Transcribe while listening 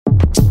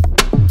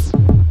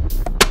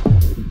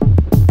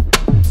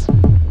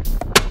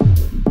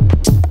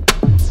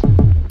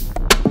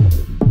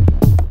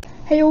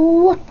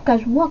What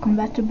guys, welcome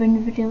back to a brand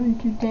new video, and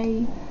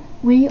today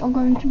we are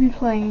going to be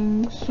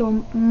playing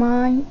some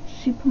My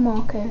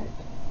Supermarket,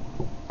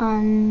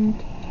 and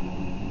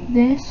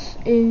this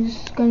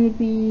is going to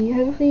be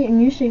hopefully a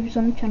new series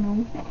on the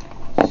channel,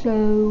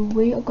 so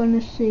we are going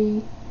to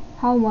see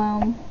how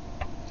well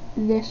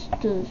this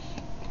does.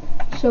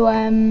 So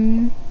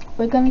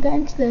we're going to get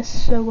into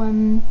this. So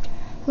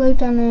hello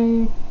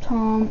Dano,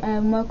 Tom,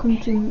 welcome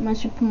to My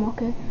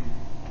Supermarket.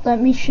 Let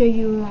me show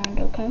you around,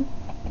 okay?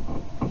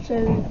 So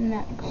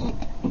next,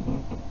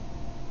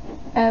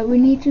 we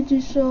need to do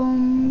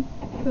some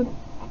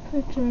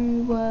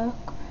preparatory work.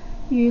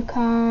 You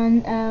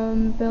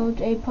can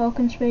build a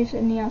parking space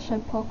in the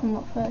outside parking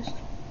lot first.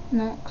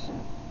 Next,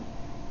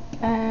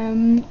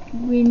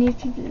 we need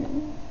to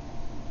do.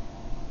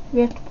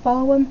 We have to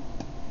follow him.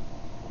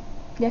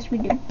 Yes, we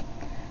do.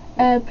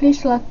 Please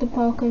select the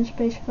parking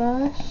space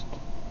first.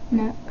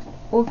 Next,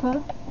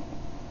 other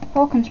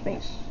parking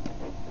space.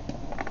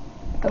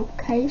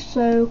 Okay,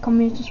 so can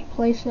we just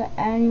place it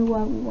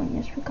anywhere we want?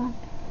 Yes, we can.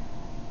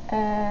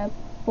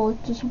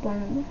 But just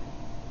one.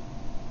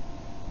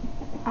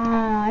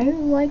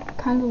 I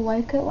kind of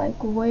like it,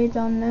 like way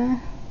down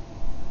there.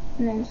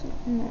 And then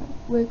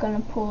we're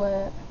gonna pull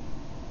it.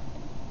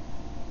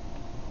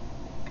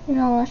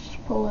 Let's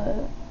just pull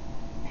it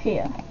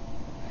here.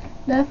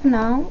 There for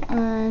now,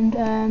 and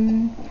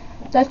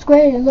that's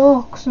great.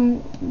 Look,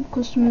 some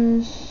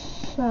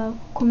customers have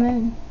come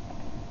in.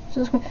 So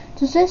that's great.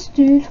 Does this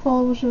dude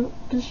follow us?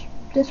 Does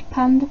this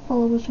panda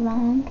follow us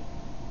around?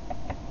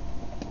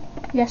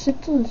 Yes,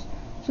 it does.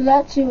 So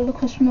let's see what the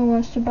customer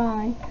wants to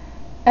buy.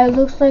 It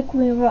looks like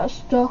we're out of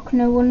stock.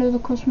 No wonder the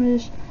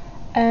customers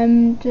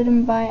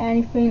didn't buy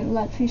anything.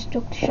 Let's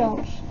restock the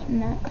shelves.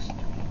 Next,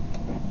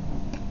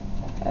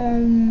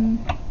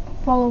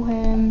 follow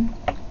him.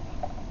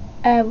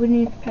 We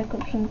need to pick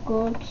up some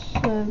goods.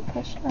 So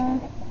press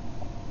F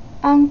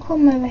and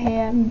come over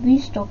here and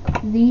restock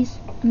these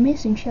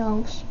amazing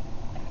shelves.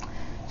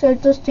 So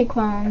it does take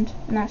around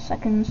 9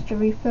 seconds to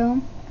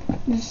refill.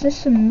 Is this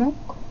some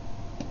milk?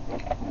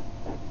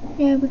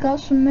 Yeah, we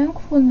got some milk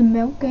from the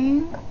milk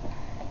gang.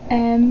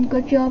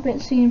 Good job.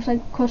 It seems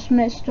like the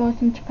customer is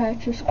starting to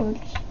purchase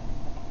goods.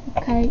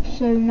 Okay,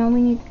 so now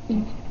we need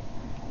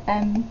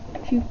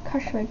to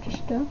cash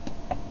register.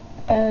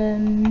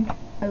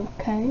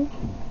 Okay.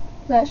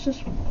 Let's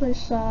just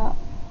place that.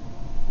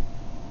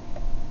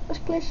 Let's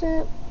place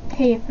it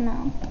here for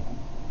now.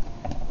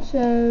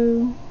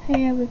 So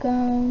here we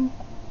go.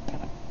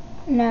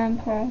 Now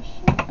press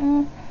F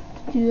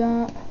to do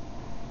that,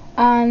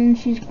 and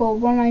she's bought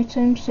one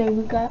item, so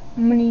we got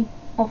money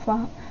off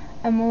that.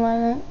 And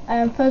we'll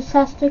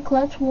fantastic.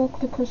 Let's walk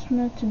the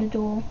customer to the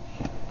door.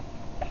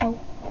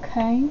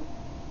 Okay.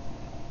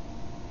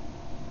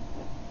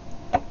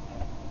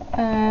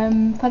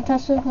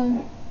 Fantastic.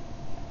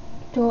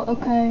 Door.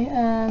 Okay.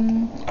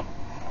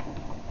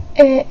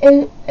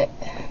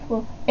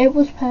 It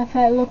was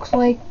perfect. Looks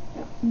like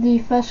the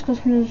first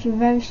customers were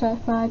very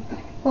satisfied.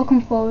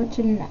 Looking forward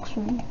to the next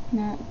one.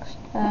 Next,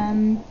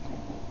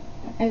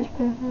 it's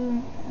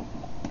perfect.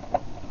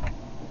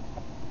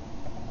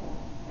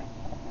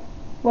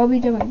 What are we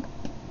doing?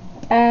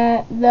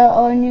 There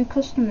are new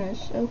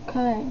customers.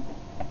 Okay.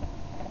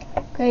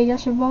 Okay,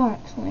 yes, I want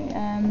actually.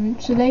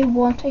 So they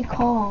want a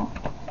car.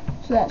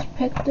 So let's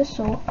pick this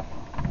up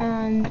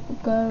and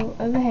go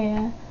over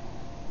here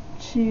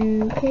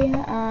to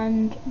here,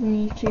 and we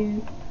need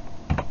to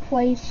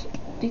place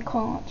the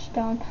carts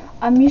down.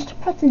 I'm used to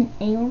pressing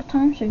A all the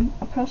time, so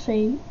I press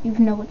A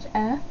even though it's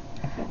F.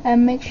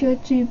 And make sure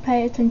to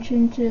pay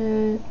attention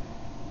to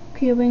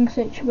queuing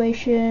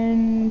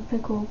situation,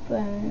 pick up,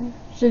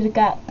 so they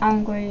get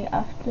angry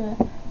after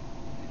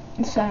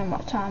a certain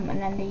amount of time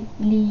and then they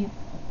leave.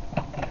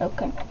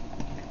 Okay,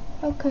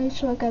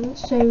 so I get it.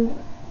 So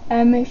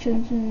make sure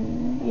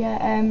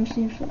to,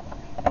 seems like,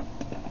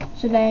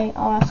 so they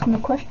are asking a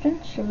question,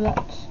 so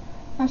let's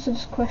answer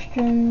this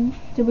question.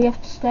 Do we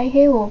have to stay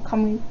here or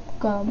can we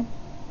go?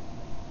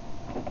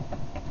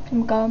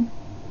 Can we go?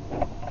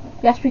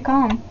 Yes, we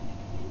can.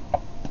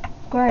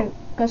 Great,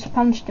 because the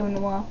pan's doing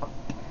the work.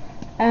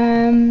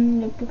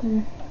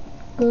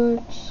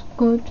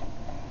 Good.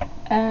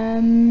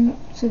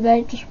 So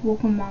they're just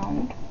walking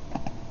around.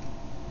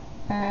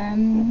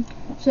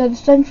 So the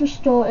central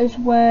store is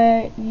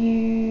where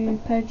you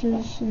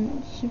purchase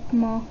in the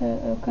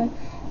supermarket. Okay.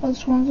 Oh,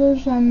 it's one of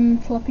those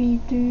floppy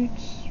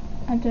dudes.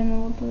 I don't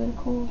know what they're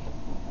called.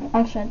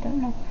 Honestly, I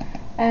don't know.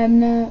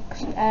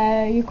 Next,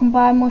 you can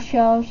buy more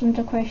shelves and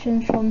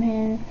decorations from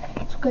here.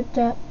 It's good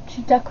to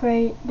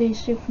decorate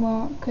these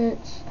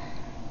supermarkets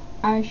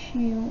as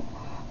you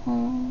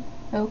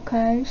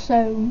okay,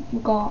 so we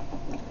got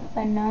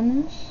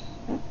bananas,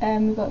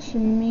 we got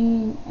some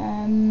meat,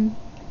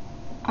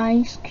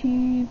 ice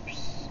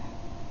cubes,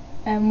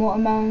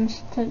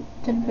 watermelons, teddy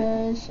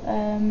bears,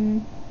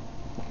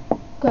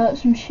 got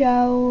some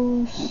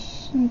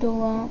shells and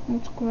all that.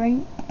 That's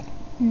great.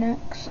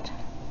 Next,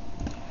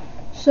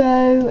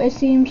 so it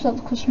seems that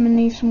the customer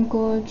needs some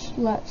goods.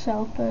 Let's set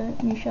up a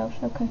new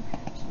shelf. Okay,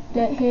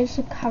 so here's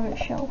a carrot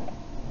shelf.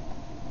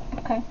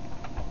 Okay,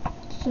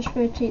 let's just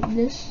rotate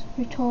this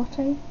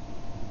retarded.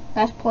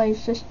 Let's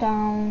place this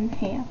down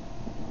here.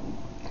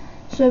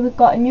 So we've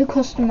got a new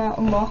customer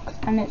unlocked,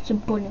 and it's a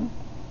bunny.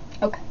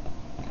 Okay.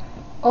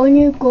 All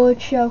new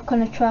goods shelf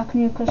can attract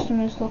new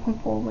customers looking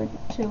forward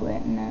to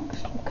it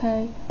next.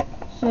 Okay.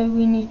 So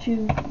we need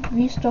to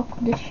restock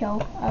this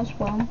shelf as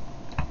well.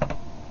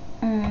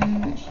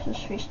 Let's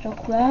just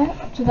restock there.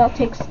 So that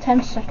takes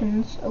 10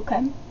 seconds.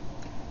 Okay.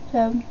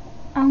 So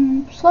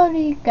I'm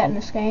slowly getting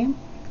this game.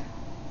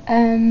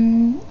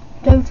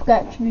 Don't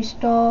forget to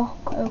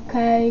restock.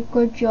 Okay,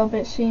 good job.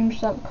 It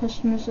seems that the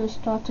customers are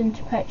starting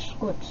to purchase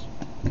goods.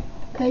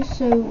 Okay,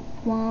 so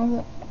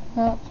wow,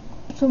 that's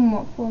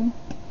somewhat fun.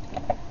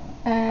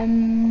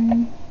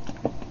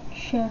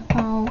 Check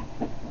out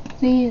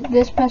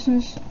this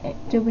person's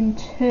doing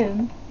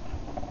 2,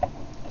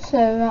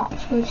 so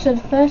that's good. So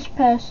the first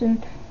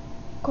person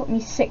got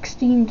me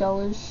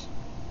 $16.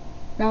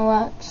 Now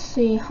let's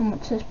see how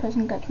much this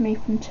person gets me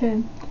from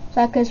 2. So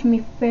that gives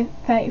me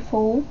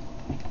 34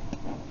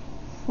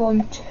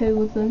 from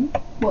 2 of them.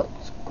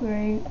 What's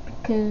great,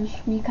 because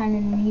we kind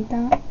of need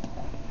that.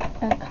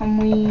 Can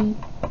we?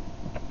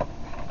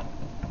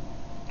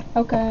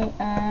 Okay.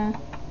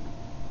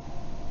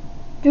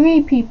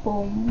 3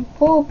 people,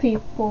 4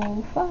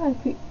 people,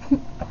 5 people.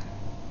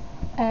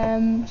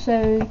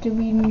 So do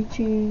we need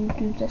to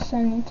do this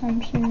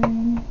anytime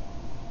soon?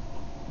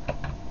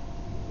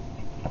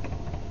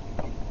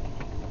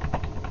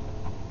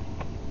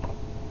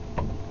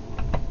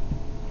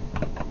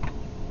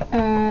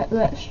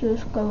 Let's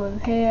just go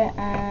over here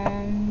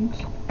and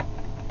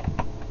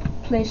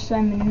place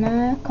them in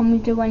there. Can we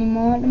do any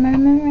more at the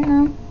moment right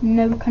now?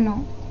 No, we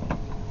cannot.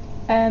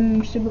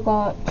 So we've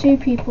got 2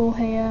 people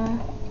here.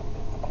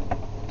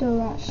 Do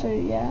that, so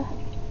yeah.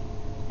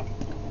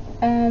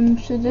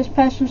 So this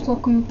person's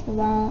looking for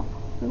that.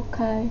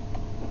 Okay.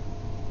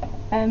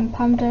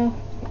 Panda,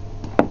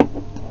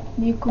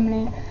 you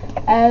coming in?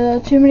 There are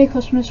too many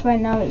customers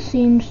right now. It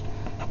seems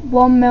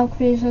 1 milk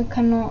freezer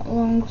cannot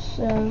long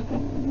serve.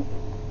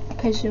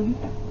 Okay, so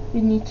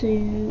we need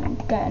to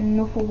get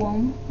another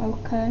one.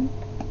 Okay,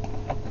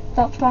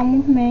 that's fine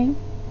with me.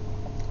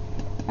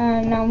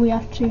 And now we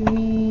have to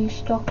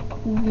restock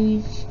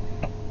the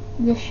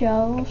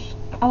shelves.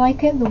 I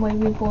like it the way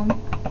we've won.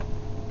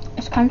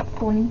 It's kind of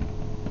funny.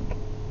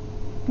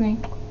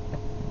 Like,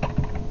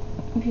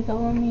 if you get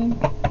what I mean.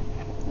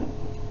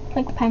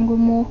 Like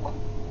penguin walk.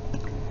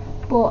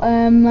 But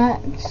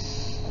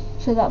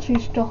so that's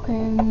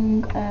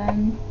restocking.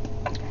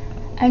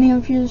 Any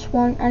of you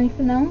want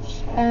anything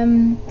else?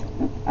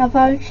 I've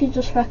actually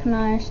just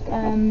recognised,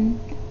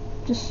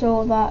 just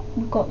saw that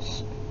we've got,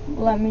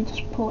 let me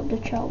just put the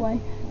chat away.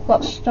 We've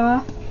got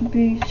staff,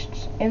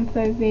 boosts,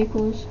 info,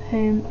 vehicles,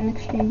 home and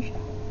exchange.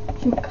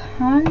 So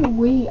can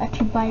we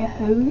actually buy a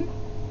home,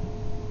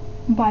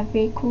 and buy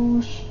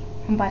vehicles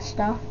and buy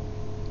stuff?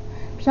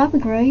 So that'd be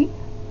great.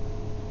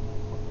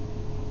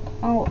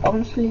 Oh,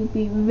 honestly, it'd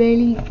be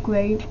really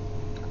great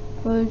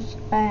for us,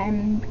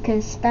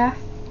 because staff,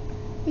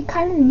 we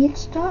kind of need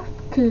stuff,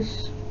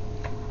 because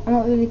I'm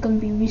not really going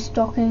to be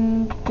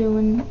restocking,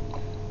 doing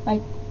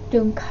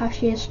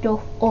cashier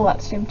stuff all at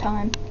the same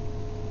time.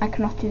 I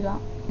cannot do that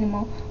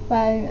anymore.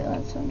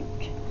 Well,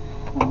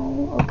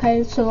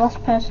 okay, so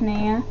last person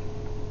here.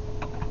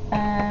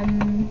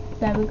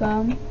 There we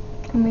go.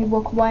 Can we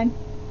walk away?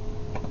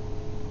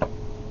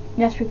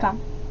 Yes, we can.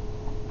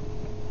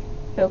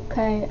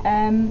 Okay,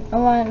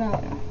 alright,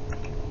 now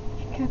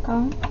check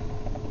out.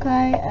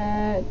 Okay,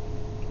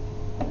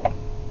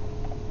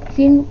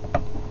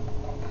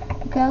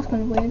 okay, that's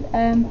kind of weird.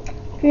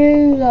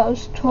 Phew, that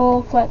was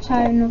tough. Let's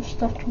hire enough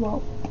stuff to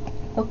roll.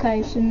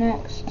 Okay, so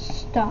next,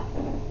 stuff.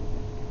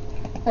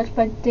 Let's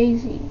buy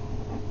Daisy.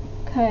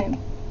 Okay.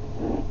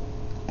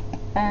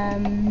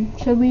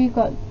 So we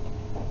got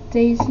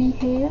Daisy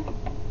here.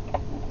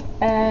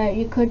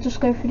 You could just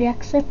go through the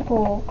exit,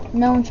 but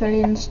no one's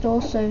really in the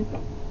store, so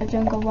I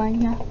don't know why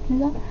you have to do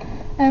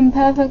that.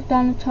 Perfect,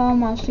 Donna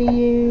Tom. I'll see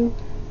you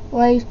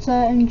later.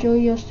 Enjoy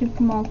your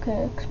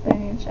supermarket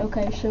experience.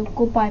 Okay, so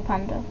goodbye,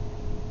 Panda.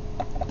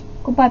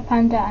 Goodbye,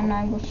 Panda, and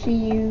I will see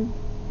you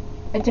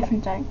a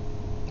different day.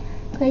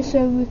 Okay,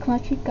 so we can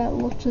actually get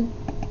lots of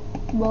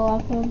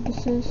whatever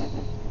this is.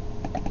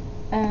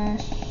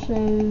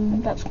 So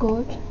that's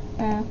good.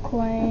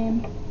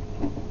 Claim,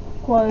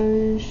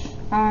 close,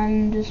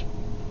 and this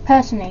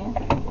person here.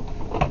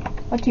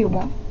 What do you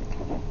want?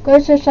 Go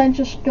to the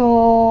central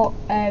store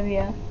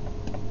area.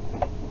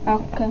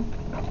 Okay.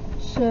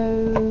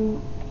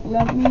 So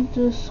let me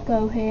just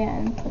go here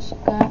and just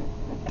get.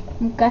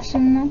 I'm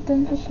guessing that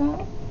done just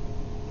that.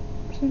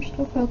 Some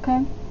stuff.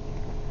 Okay.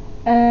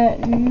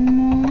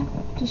 No,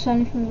 just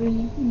anything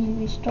really need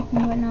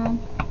restocking right now.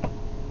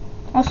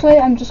 Also,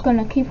 I'm just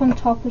gonna keep on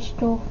top of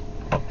stuff.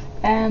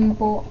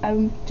 But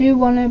I do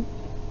want to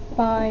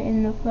buy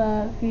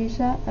another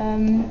freezer.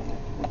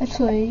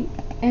 Actually,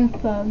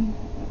 info.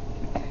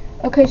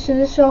 Okay, so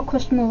this is our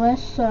customer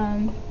list.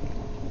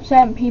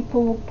 Certain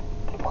people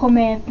come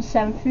here for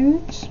certain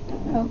foods.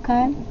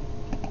 Okay.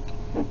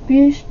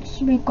 Boosts,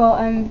 we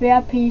got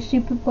VIP,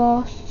 Super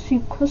Boss, to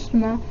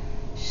customer,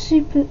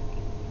 super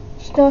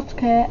starter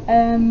kit,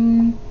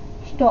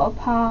 starter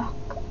pack,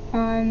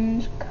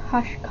 and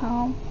cash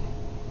cow.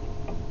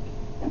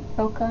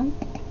 Okay.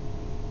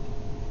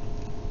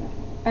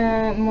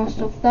 More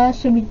stuff there.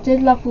 So we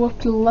did level up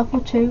to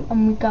level 2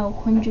 and we got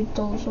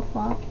 $100 off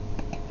that.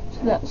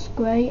 So that's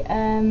great.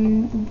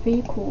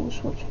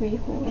 Vehicles. What's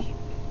vehicles?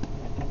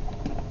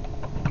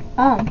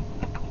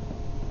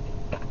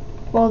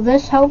 Well,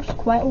 this helps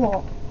quite a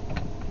lot.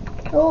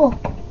 Oh,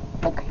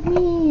 look at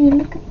me!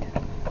 Look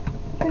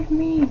at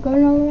me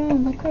going all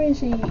around like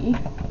crazy.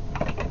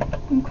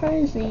 I'm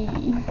crazy.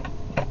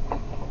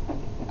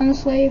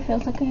 Honestly, it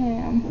feels like I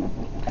am.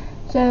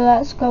 So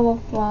let's go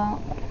off that.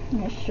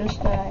 It's just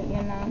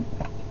you know,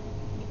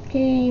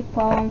 keep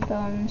on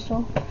filming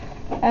stuff.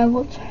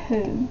 What's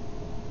who?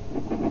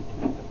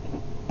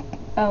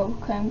 Oh,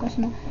 okay, I'm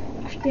guessing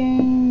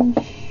exchange.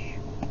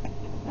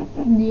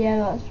 Yeah,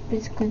 that's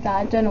basically that.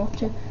 I don't know what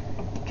to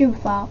do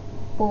with that,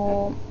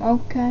 but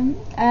okay.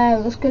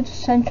 Let's go to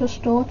Central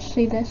Store to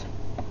see this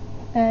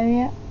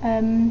area.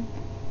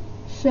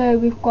 So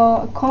we've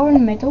got a car in the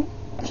middle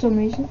for some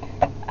reason.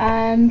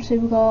 So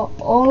we've got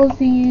all of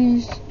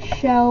these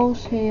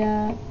shelves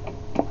here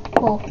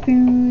for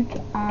food,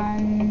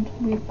 and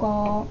we've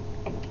got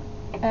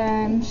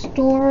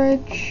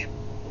storage,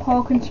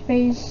 parking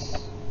space,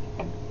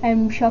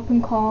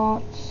 shopping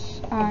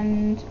carts,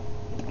 and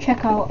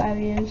checkout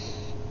areas.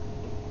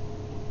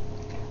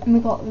 And we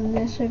got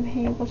this over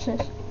here. What's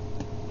this?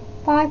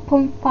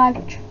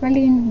 5.5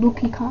 trillion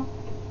lucky car.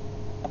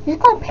 Who's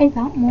gotta pay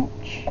that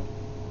much?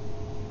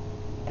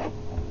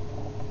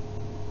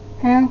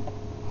 Huh?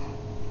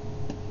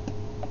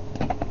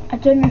 I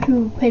don't know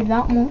who would pay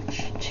that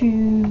much to,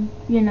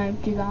 you know,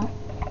 do that.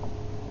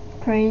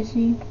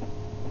 Crazy.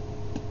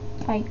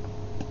 Like,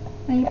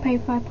 when you pay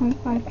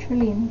 5.5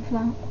 trillion for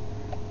that,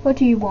 what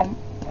do you want?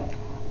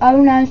 Oh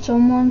no,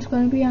 someone's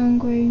gonna be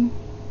angry.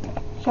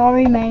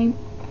 Sorry mate,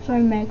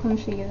 couldn't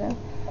see you though.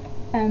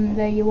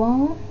 There you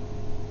are.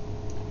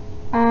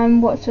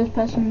 And what's this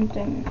person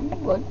doing?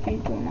 What do you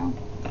do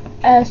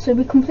now? So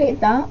we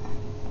completed that.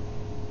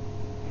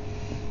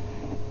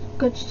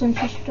 Good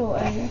Central Store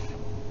area.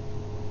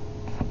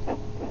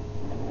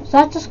 So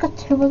I just got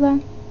 2 of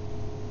them.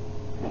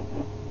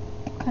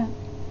 Okay.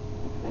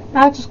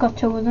 I just got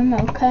 2 of them,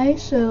 okay,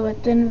 so I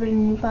didn't really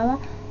need that.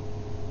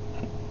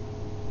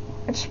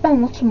 I just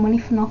spent lots of money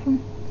for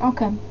nothing.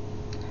 Okay.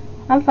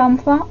 I'm fine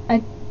with that.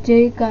 I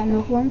did get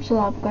another one, so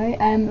that's great.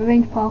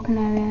 Arrange parking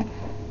area.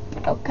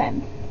 Okay.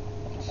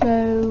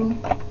 So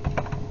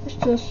let's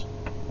just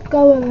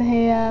go over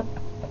here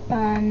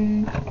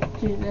and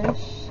do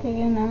this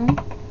here now.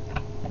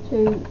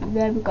 So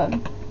there we go.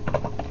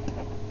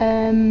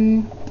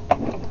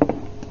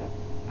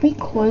 We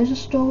close the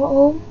store at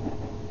all.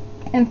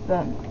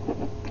 Info.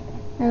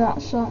 Now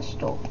that's that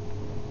store.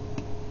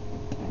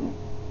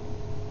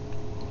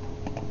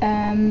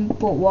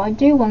 But what I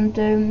do want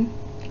to do,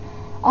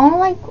 I want to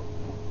like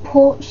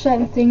put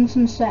certain things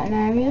in certain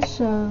areas.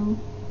 So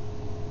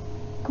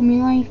can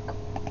we like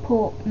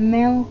put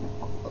milk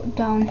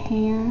down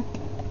here,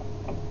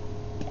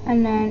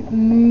 and then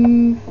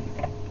move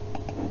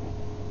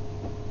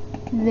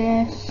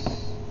this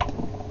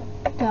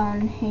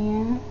down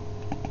here,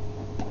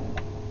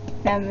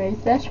 then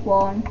move this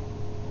one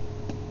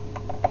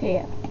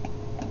here,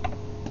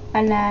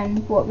 and then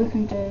what we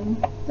can do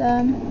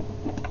then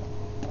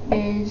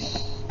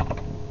is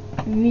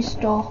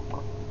restock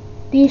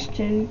these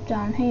 2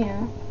 down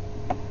here.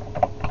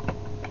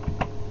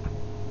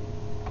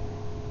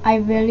 I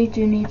really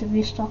do need a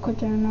restocker,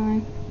 don't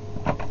I?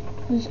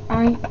 Because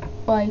I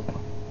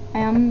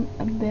am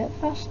a bit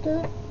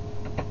faster.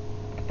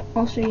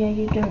 Also, yeah,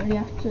 you don't really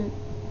have to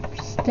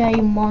stay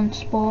in one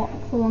spot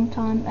for a long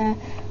time.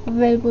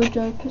 Available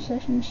job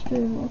possessions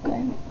too.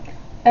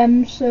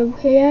 Okay. So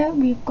here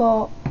we've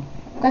got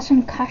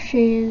some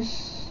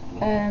caches.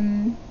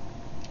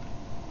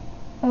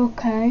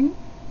 Okay.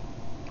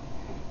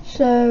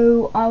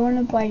 So I want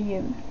to buy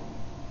you.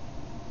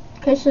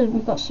 Okay, so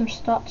we've got some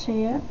stats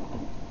here.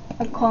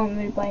 I can't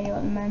really buy you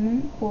at the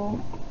moment, but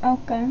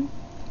okay.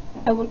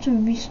 I want to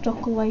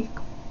restock like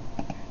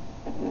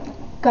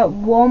get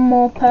one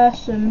more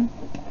person.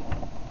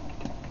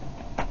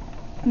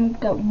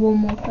 Get one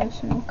more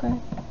person, okay.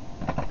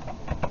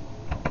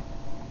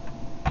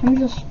 Let me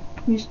just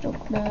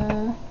restock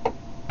there.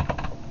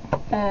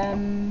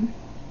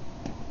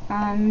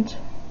 And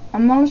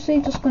I'm honestly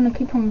just gonna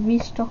keep on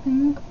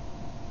restocking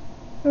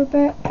for a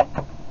bit.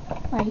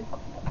 Like,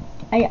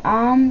 I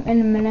am in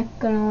a minute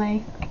gonna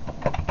like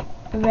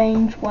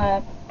arrange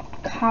where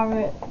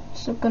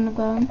carrots are gonna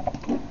go.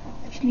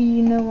 Actually,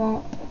 you know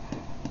what?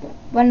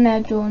 When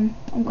they're done,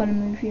 I'm gonna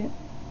move it.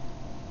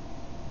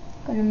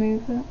 Gonna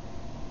move it.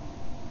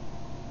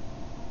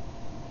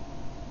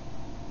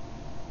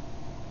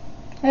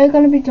 They're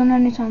gonna be done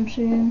anytime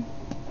soon.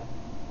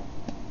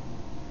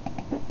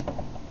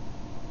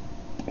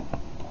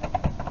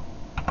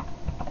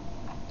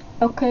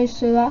 Okay,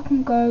 so that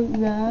can go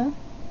there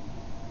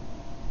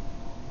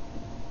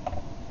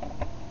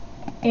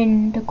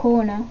in the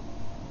corner.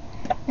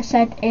 I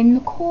said in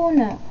the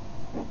corner.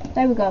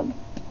 There we go.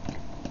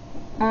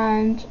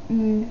 And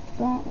move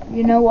that.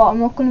 You know what? I'm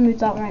not going to move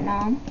that right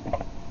now.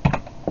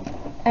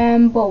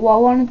 But what I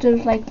want to do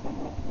is like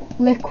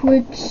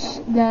liquids,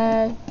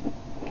 the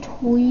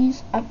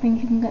toys. I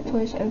think you can get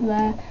toys over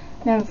there.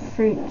 Then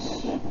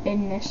fruits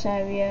in this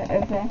area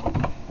over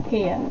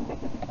here.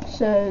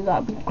 So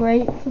that'd be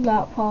great for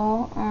that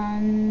part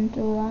and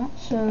all that.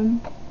 So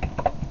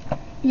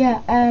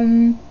yeah,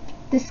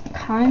 this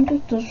kind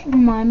of does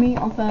remind me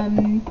of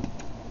Arcade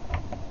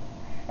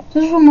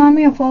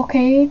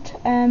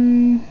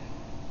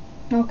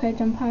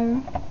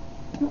Empire.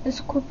 What is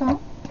it called that?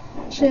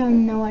 So I have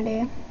no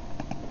idea.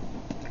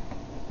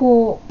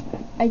 But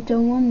I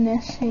don't want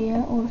this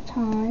here all the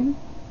time.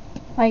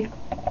 Like,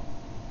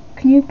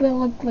 can you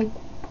build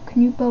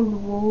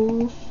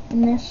walls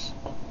in this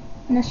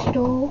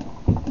store?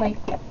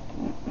 Like,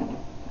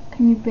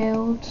 can you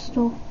build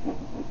stuff?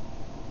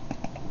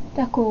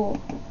 They're cool.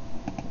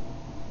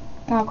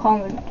 I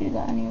can't really do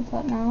that any of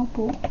that now,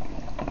 but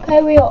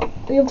okay, we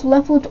have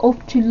leveled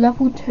up to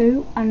level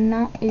 2, and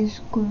that is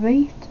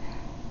great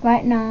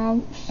right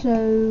now.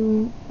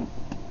 So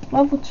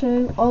level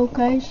 2,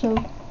 okay. So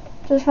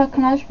just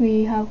recognize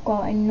we have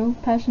got another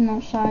person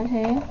outside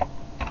here.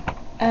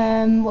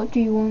 What do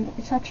you want?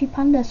 It's actually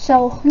Panda.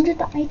 Sell 100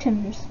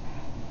 items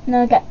and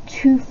then I get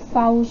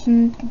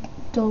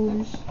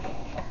 $2,000.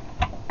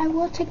 I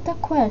will take that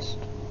quest.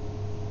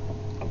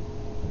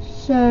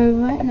 So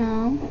right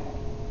now,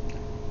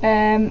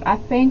 I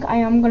think I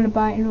am gonna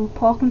buy a little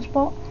parking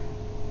spot,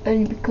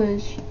 only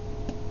because,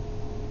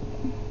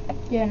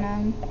 you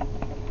know,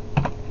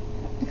 I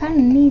kind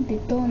of need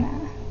it, don't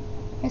I?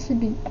 Yes, I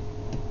do.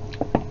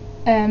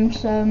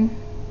 So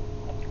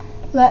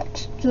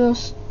let's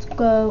just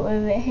go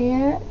over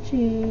here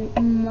to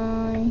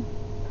my,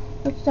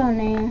 what's down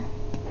here?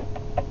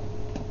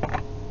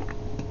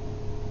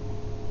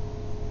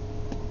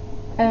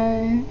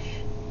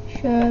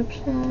 Search.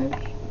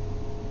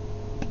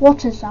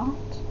 What is that?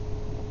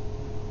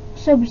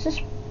 So is this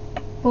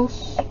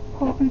bus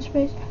parking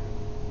space?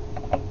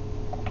 I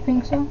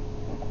think so.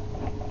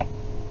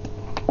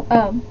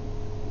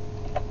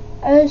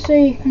 So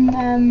you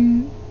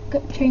can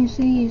change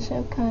these.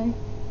 Okay,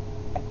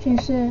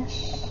 change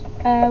this.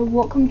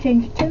 What can we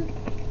change it to?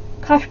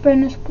 Cash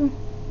bonus.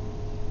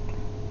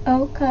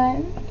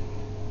 Okay.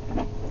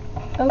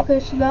 Okay,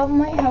 so that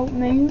might help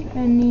me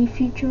in the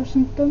future or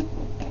something.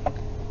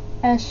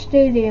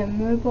 Stadium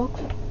Roblox.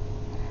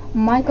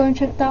 Might go and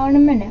check that out in a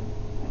minute.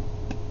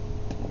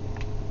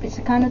 It's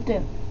a kind of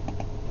do.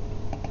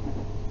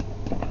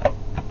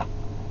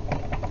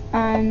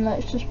 And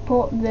let's just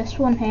put this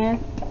one here.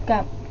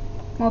 Get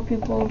more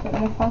people a bit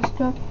more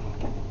faster.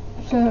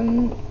 So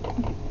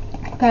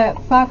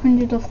get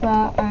 500 of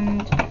that,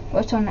 and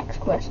what's our next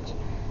quest?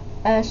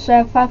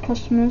 Serve 5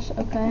 customers.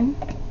 Okay,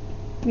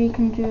 we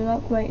can do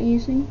that quite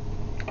easy.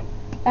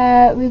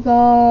 We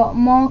got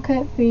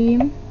market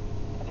theme.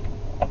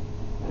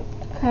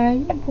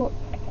 Okay,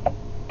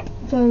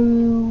 so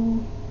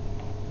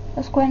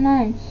that's quite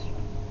nice.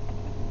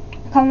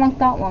 I kind of like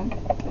that one.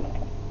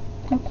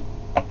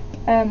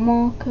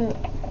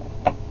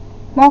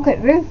 Market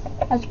roof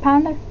as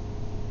Panda.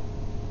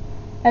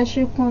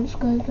 Super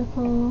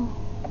skeletal.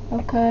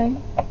 Okay.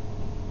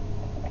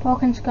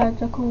 Parking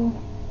skeletal.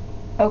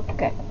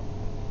 Okay.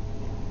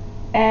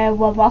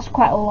 Well, that's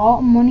quite a lot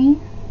of money.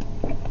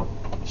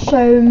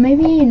 So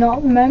maybe not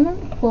at the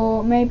moment,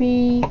 but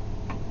maybe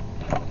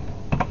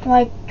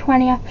like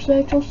 20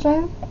 episodes or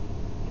so.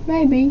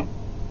 Maybe.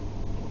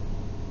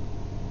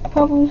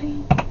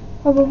 Probably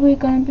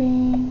gonna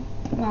be,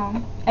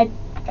 well, it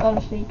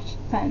obviously just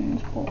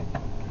depends, but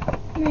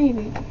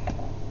maybe.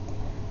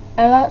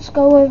 Let's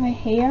go over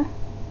here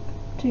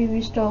to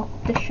restock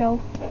the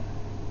shelf.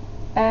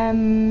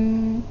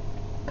 Can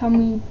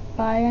we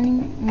buy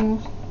any more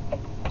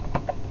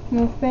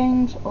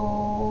things,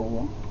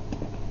 or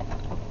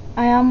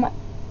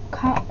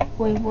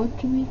wait, what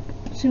do we,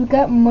 so we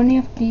get money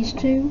off these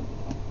two.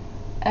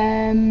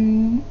 How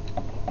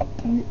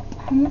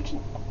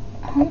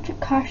much are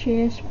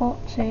cashier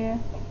spots here?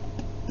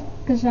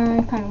 Because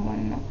I kind of want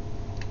to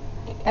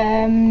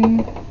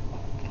know.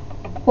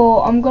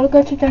 But I'm gonna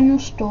go to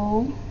Daniel's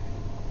store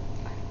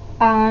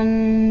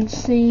and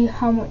see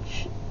how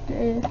much.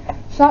 So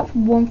that's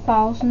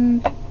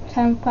 1,000,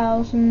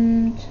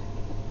 10,000,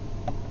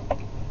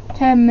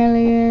 10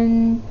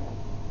 million,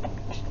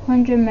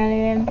 100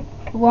 million,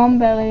 1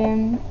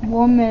 billion,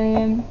 1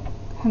 million,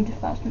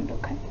 100,000.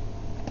 Okay.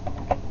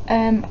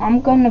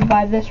 I'm gonna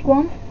buy this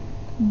one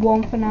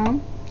for now,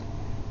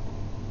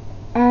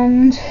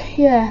 and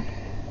yeah,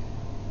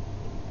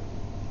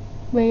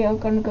 we are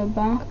gonna go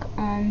back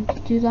and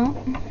do that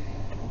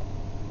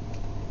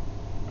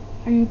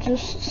and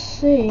just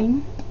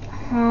see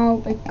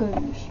how it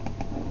goes,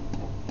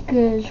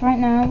 because right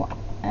now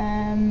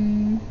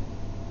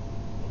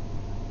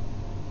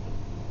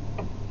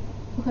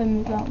okay,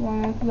 move that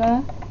one over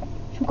there.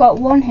 So we've got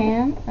one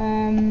here.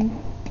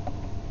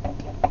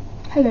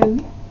 Hello.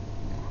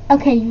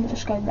 Okay, you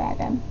just go there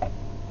then.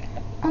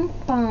 I'm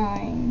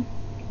fine.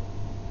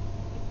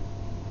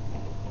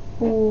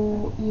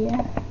 Or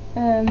yeah.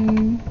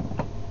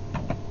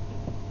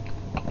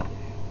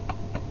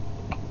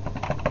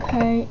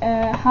 Okay.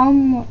 How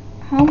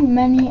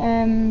many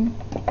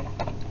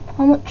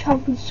how much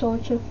have we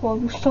sold so far?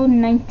 We sold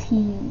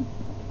 19.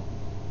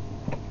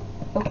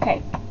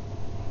 Okay.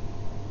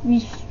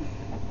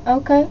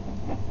 Okay.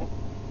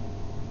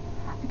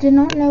 I did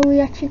not know we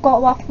actually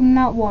got that from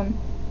that one.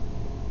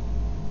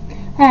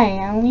 Hey,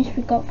 at least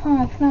we got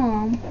 5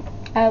 now.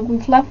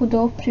 We've leveled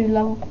up to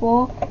level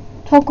 4.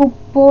 Toggle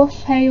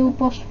boss, hail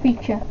boss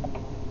feature.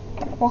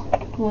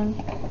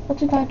 What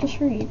did I just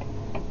read?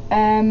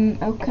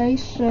 Okay,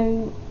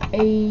 so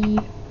a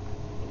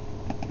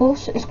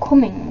boss is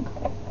coming.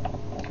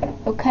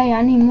 Okay,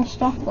 I need more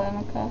stuff then,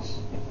 I guess.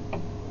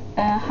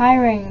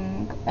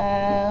 Hiring,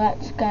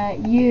 let's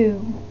get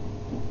you.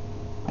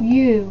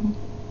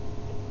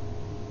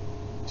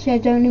 See, I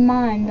don't really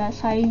mind, that's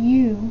how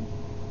you.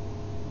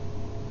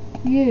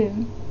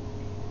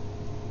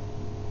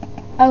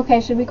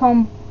 Okay, so we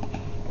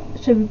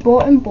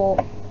bought and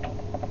bought.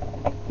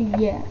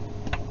 Yeah.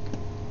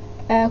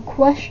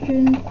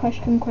 Question.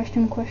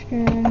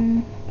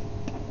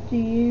 Do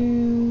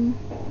you?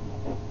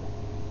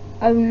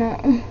 Oh no.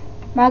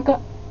 My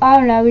God.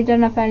 Oh no, we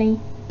don't have any.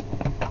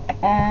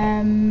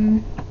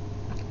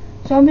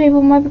 Some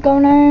people might be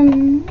going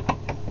home.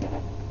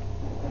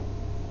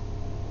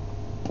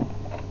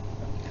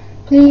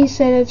 Please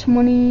say that's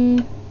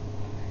money.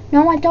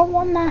 No, I don't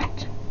want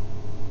that.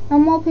 No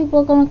more people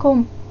are gonna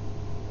come.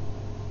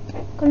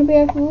 Gonna be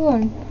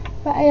everyone.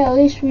 But hey, at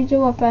least we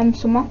do have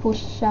some apples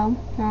to sell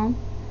now.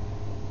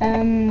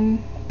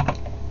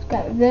 Let's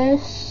get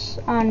this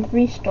and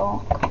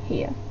restock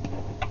here.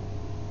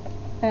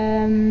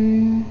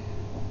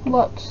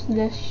 What's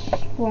this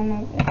one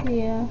over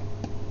here?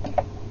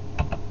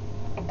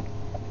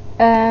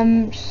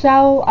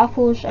 Sell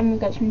apples and we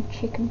get some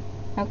chicken.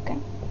 Okay.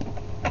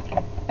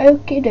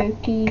 Okie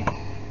dokie.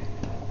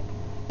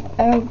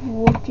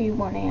 What do you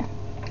want here?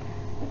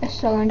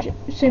 So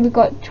we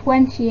got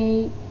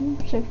 28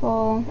 so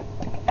far.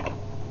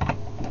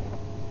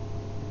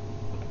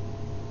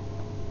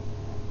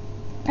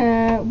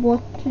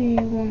 What do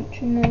you want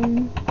to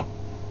know?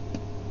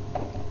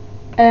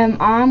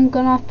 I'm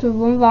gonna have to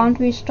run around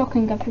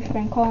restocking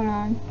everything, can't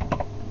I?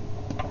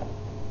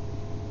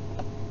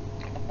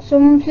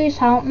 Someone please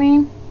help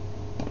me.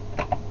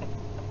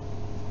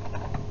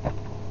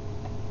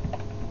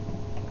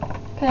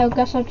 Okay, I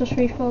guess I'll just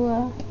refill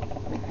there.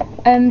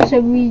 So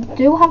we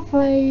do have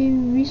a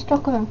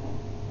restocker.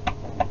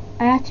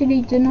 I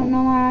actually did not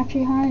know I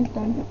actually had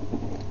them.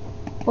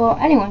 But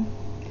anyway,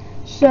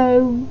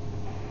 so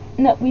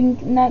we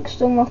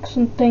next unlock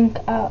something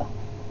at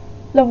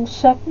level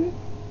 7.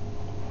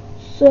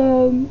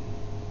 So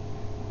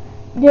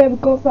yeah, we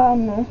got that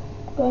in there.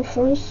 Go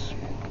first.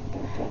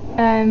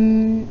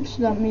 So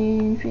that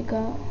means we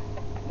got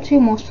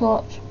 2 more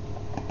slots,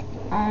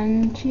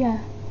 and yeah.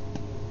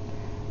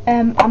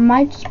 I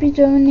might just be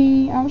doing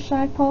the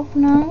outside part for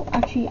now.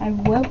 Actually, I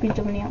will be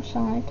doing the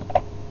outside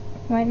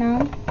right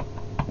now.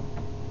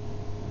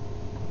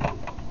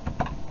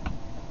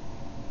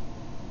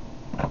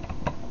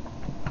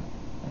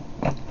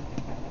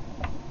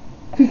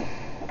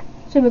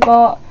 So we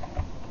got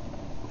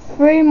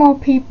 3 more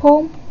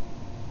people.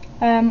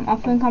 I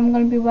think I'm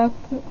gonna be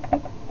working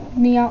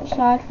the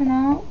outside for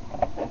now.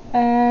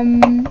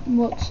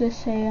 What's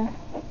this here?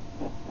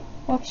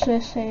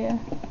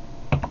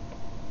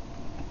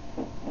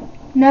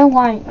 No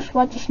likes.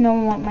 Why does no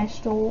one like my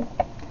store?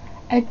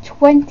 A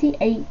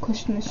 28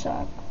 customer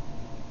serve.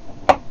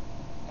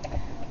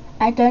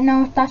 I don't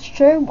know if that's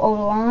true or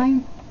a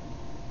lie,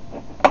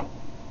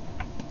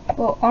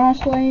 but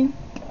honestly,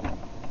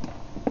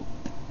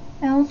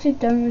 I honestly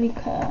don't really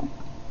care.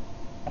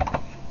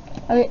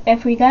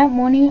 If we get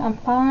money, I'm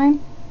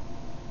fine.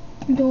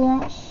 Do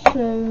that.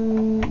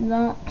 So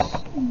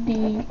that's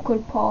the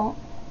good part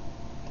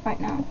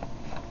right now.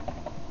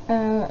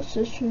 Let's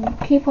just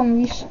keep on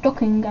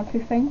restocking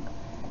everything,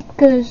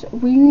 because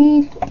we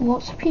need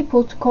lots of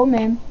people to come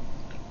in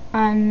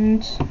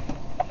and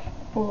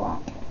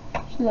all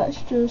that. So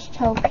let's just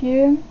help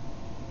you.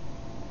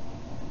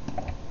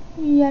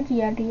 Yada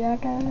yada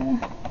yada.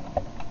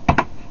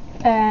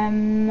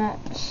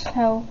 Let's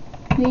help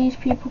these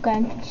people get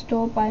into the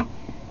store by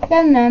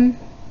getting them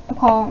a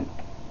car.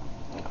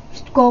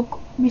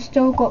 We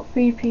still got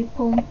 3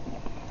 people.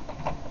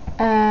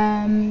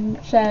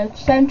 So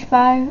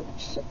 75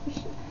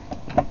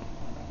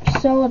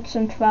 sold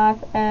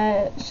 75,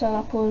 sell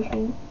apples,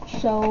 we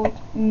sold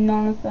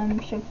none of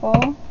them so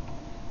far.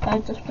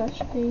 Just press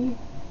the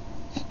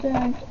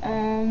stand.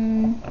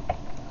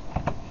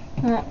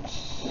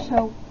 Let's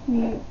help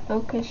you.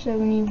 Okay, so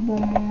we need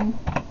 1 more.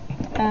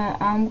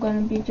 I'm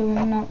gonna be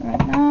doing that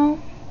right now.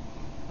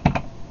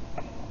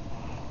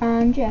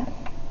 And yeah.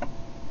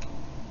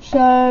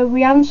 So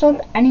we haven't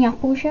sold any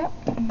apples yet,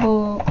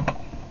 but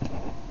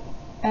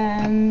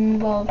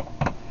well,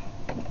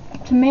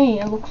 to me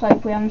it looks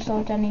like we haven't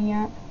sold any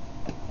yet,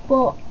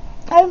 but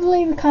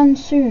hopefully we can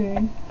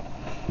soon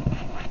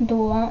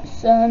do that.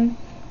 So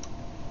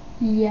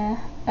yeah,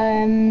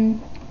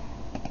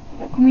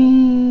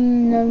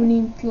 green, no, we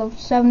need level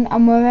 7,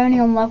 and we're only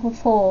on level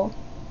 4.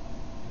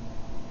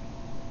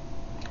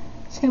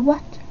 Say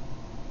what?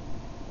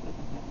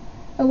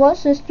 Oh,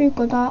 what's this do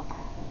good at?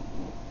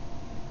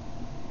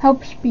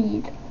 Help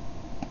speed.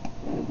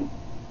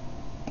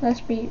 Let's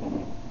speed.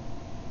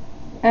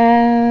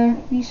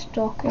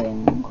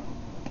 Restocking.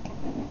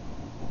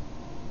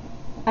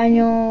 And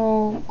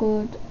you're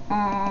good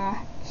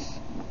at...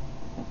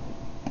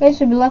 Okay,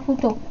 so we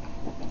leveled up.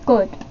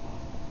 Good.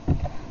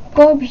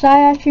 Good, because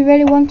I actually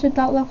really wanted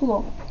that level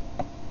up.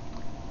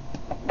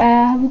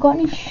 Have we got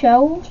any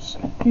shells?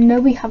 No,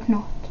 we have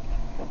not.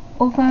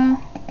 Other?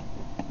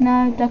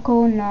 No,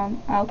 deco, no.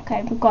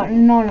 Okay, we've got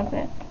none of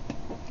it.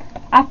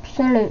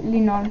 Absolutely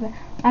none of it.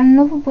 And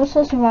another bus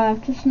has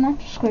arrived, doesn't that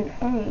just scrape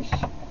for us?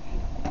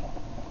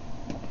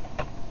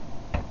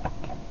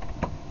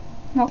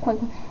 Not quite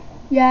good.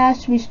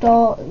 Yes, we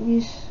sold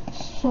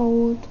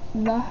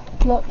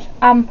that lot.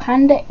 And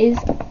Panda is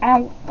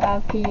out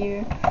of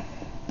here.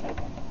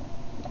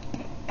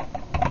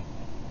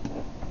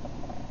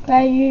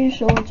 Okay, you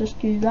should just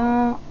do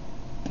that.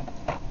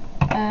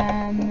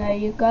 There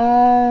you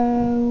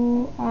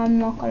go. I'm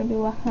not gonna be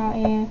working out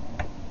here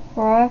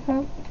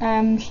forever.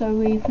 So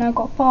we've now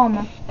got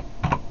farmer.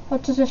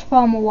 What does this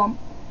farmer want?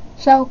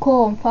 Sell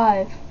corn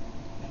 5.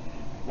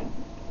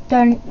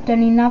 Don't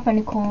even have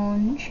any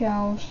corn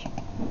shells.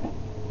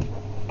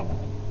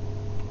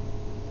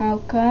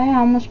 Okay,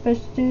 how am I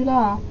supposed to do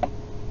that?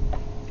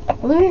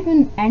 Are there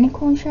even any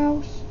corn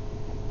shells?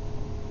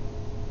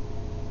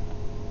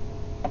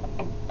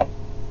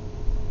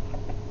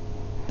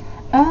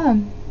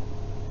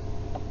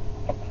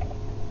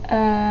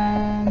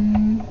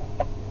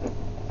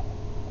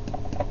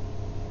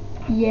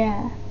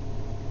 Yeah.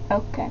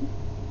 Okay.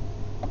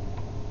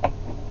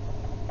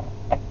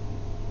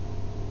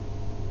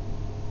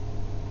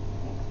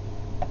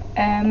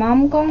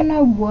 I'm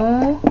gonna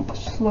work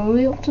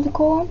slowly up to the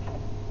corn,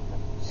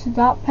 so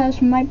that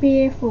person might be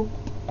here for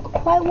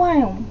quite a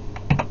while.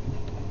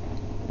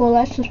 But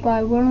let's just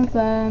buy one of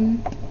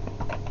them,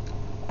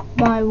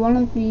 buy one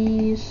of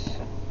these,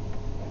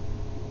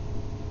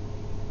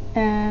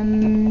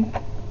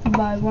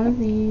 buy one of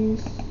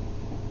these,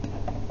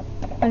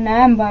 and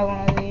then buy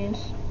one of these.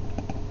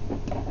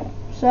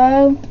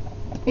 So,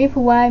 either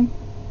way,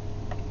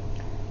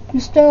 we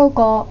still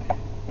got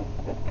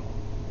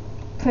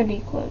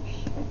pretty close.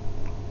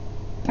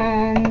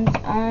 And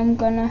I'm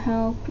gonna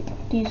help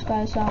these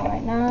guys out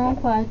right now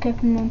by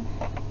giving them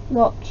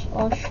lots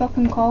of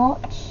shopping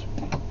carts.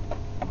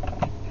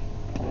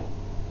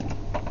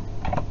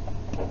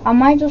 I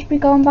might just be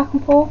going back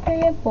and forth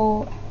here,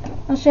 but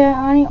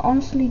I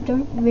honestly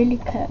don't really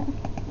care.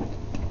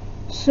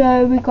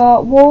 So we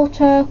got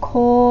water,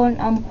 corn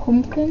and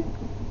pumpkin.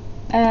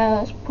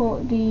 Let's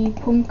put the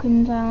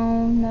pumpkin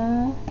down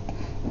there.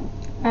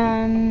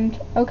 And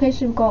okay,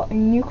 so we've got a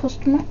new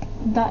customer.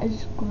 That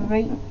is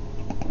great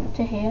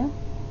to hear.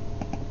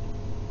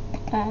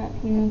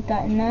 We need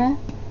that in there.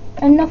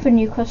 Another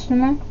new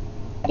customer,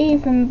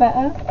 even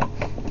better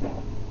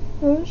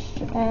for us.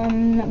 Let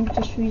me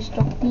just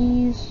restock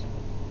these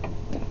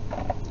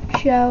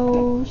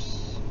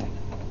shells,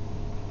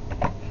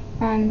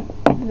 and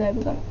there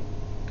we go.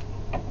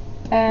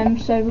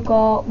 So we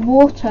got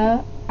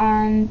water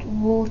and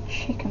raw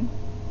chicken.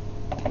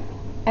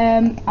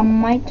 I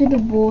might do the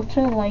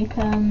water like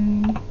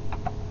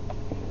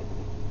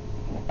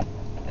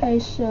okay,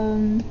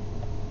 so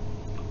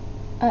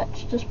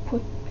let's just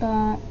put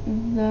that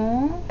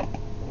there.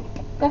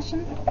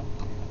 Guessing.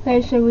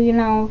 Okay, so we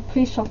now have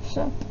police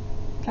officer.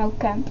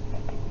 Okay.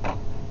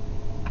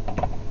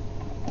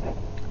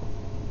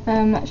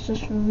 Let's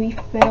just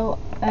refill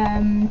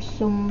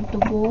some of the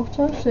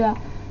water so that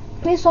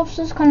police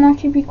officers can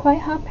actually be quite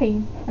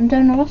happy and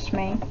don't arrest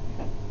me.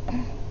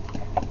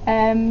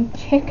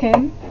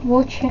 Chicken,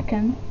 raw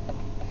chicken.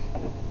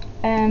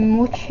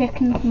 Raw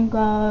chicken can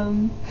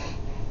go.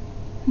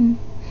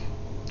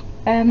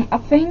 I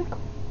think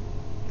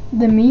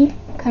the meat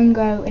can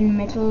go in the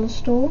middle of the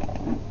store.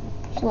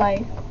 So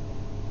like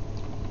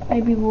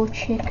maybe raw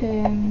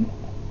chicken.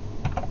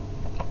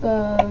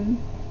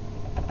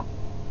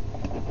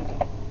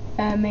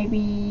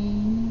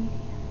 Maybe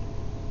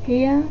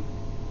here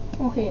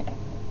or here.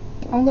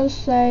 I'm gonna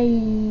say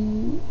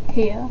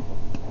here.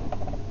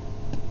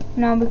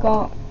 Now we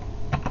got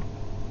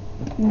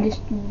this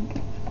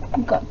dude.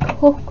 We got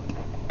Cook.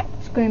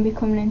 It's gonna be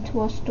coming into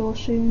our store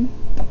soon.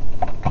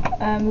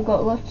 We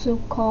got lots of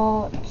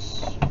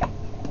carts.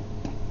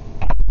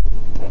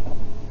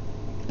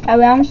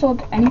 We haven't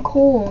sold any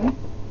corn.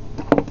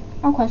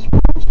 I'm quite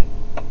surprised.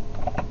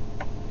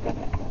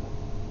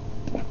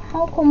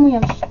 How come we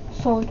have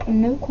sold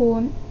no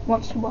corn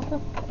whatsoever?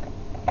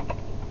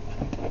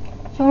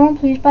 Someone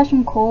please buy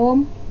some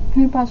corn.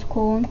 Who buys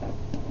corn?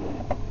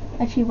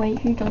 Actually wait,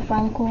 who does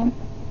buy the corn?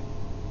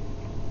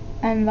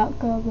 And that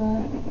girl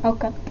there.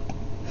 Okay.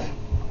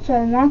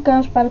 So that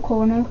girl's by the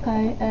corn,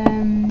 okay.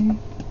 And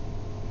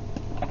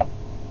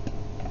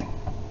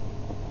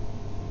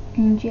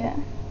yeah.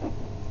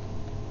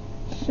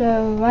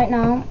 So right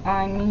now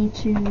I need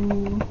to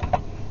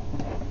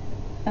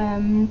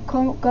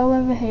go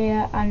over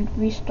here and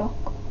restock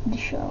the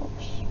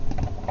shelves.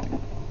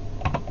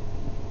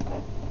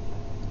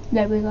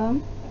 There we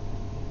go.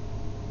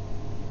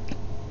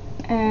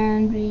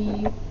 And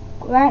we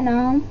right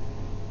now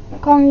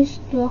can't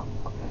restock.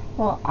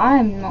 Well,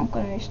 I'm not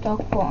gonna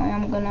restock, but I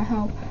am gonna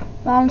help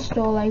Balance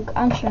Store, like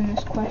answering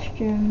this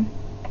question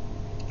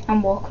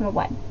and walking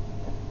away.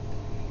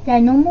 Yeah,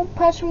 no more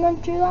person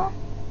won't do that.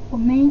 But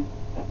me,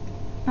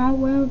 I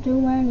will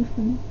do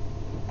anything.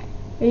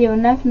 You'll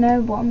never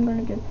know what I'm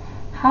gonna do.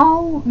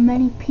 How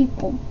many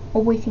people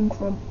are waiting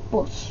for a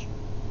bus?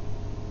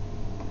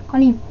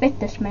 Can't even fit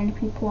this many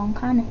people on,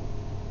 can it?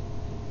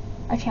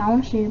 Actually, I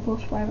want to see the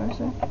bus. Wherever is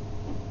it?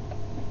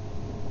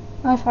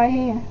 Oh, it's right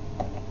here.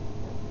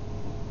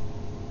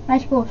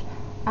 Nice bus.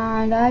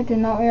 And I did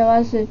not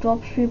realise it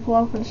drops people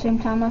off at the same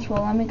time as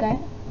well. Let me get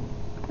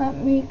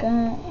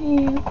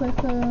here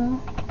quicker.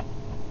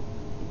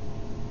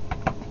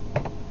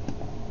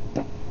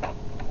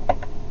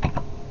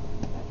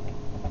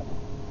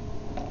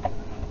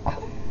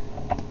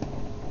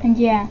 And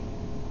yeah,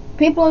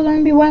 people are going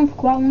to be waiting for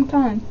quite a long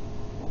time.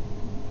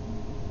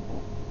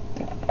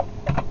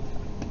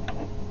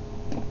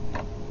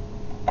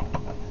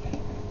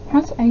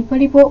 Has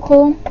anybody bought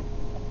corn?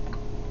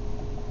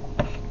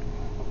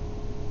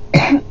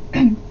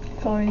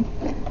 Sorry.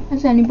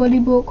 Has anybody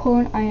bought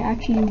corn? I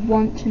actually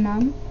want to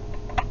know.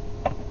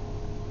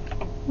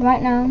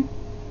 Right now,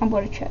 I'm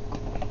going to check.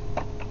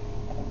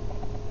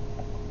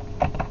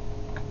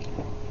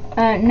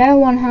 No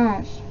one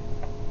has.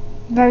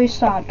 Very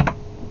sad.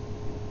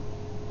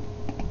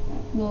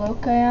 Well,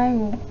 okay, I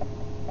will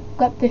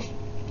get this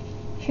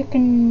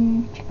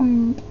chicken.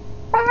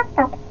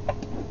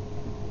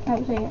 That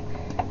was it.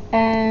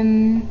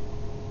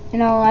 You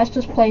know, let's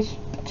just place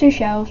 2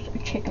 shells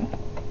of chicken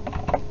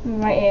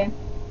right here,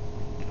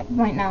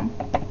 right now.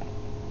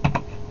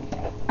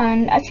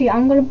 And actually,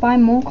 I'm gonna buy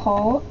more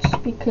carts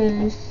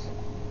because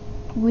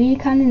we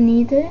kind of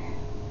need it.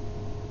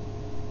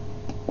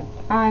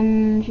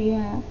 And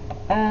yeah,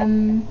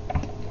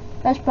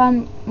 let's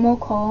buy more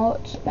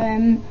carts.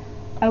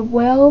 I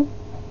will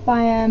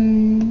buy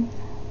I'm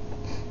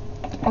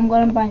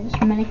gonna buy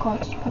as many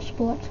carts as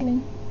possible actually.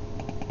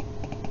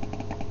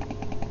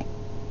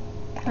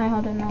 I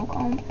had a no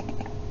count.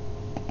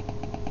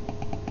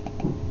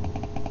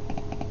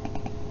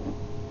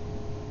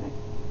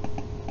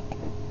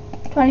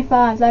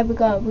 $25, there we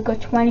go. We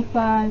got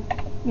 25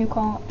 new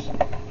carts.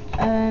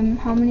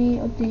 How many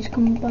of these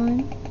can we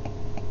buy?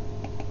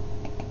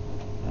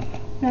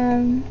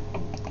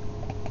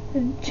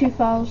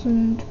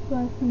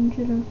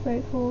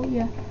 2,534.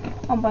 Yeah,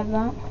 I'll buy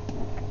that.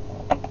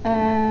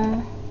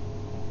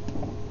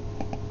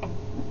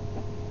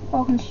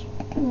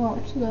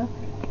 What's the?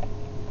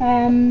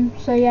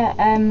 So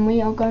yeah,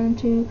 we are going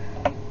to.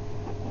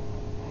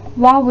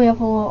 While we have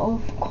a lot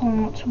of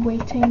carts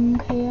waiting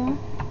here.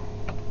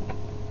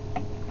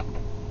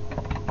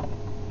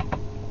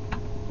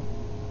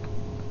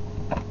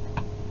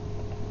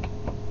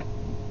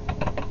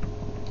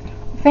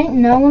 I think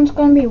no one's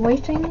going to be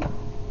waiting,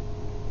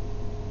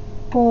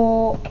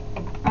 but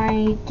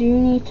I do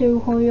need to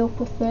hurry up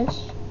with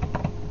this,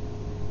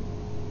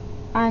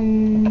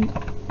 and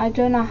I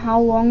don't know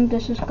how long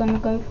this is going to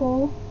go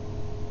for,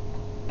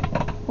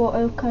 but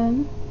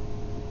okay.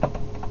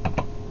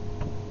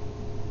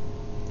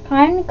 Can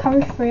I only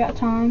carry 3 at a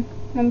time?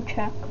 Let me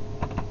check.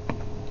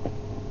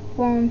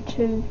 1,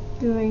 2,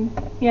 3.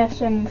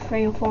 Yes, only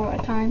 3 or 4 at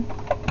a time.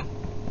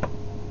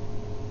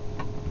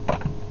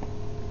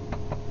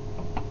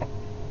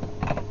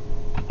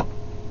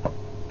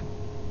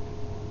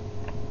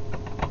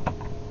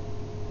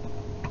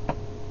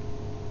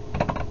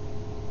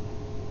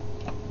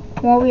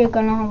 Well, we are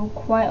gonna have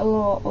quite a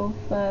lot of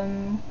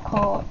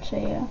carts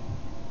here,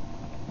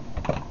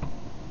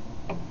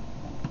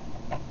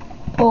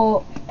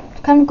 but it's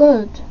kind of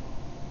good.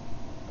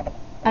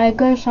 It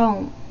goes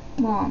on.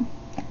 Well,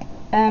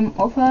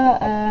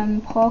 other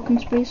parking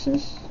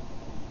spaces.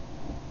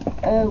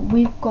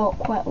 We've got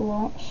quite a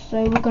lot,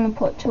 so we're gonna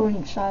put 2 on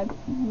each side.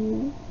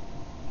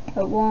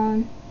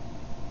 1,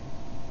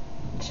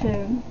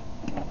 2,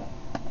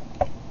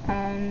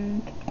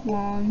 and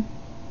 1,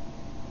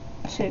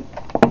 2.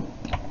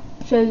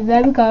 So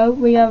there we go.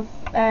 We have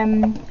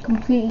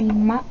completely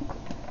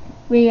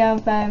we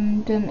have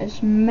done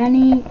as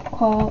many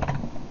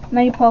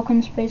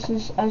parking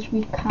spaces as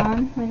we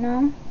can right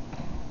now,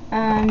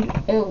 and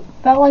it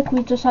felt like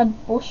we just had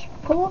bus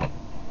pull up,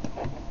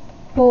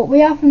 but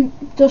we haven't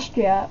just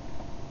yet.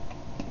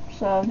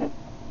 So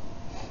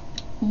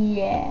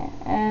yeah,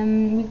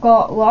 we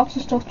got lots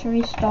of stuff to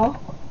restock.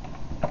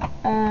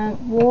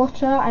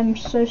 Water, I'm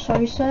so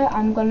sorry sir,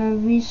 I'm gonna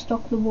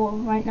restock the water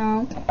right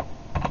now.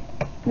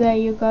 There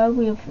you go,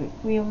 we are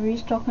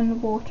restocking the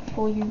water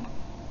for you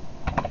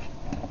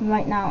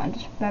right now at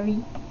this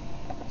very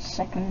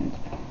second.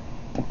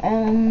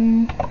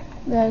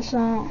 There's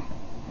that.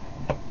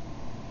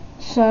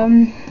 So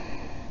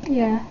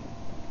yeah,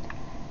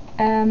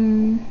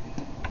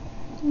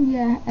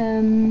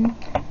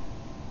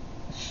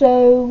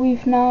 so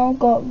we've now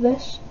got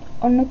this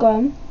on the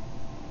go,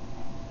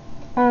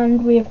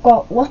 and we've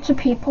got lots of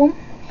people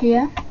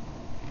here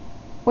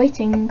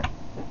waiting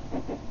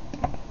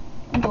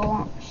and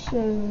all that.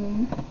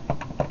 So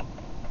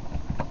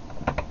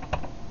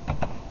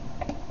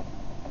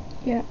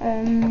yeah,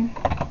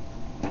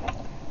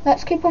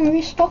 let's keep on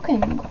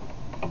restocking.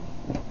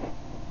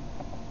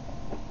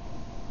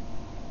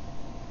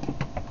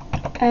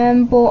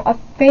 But I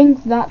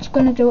think that's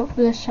gonna do it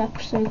for this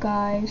episode,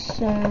 guys.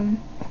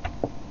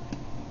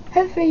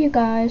 Hopefully you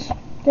guys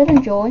did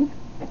enjoy.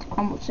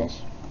 And what's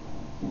this?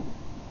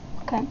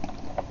 Okay.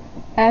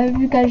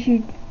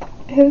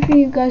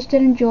 Hopefully you guys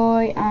did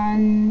enjoy,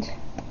 and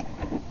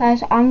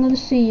guys, I'm gonna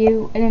see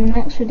you in the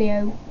next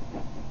video.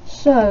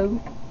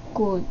 So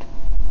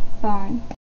goodbye.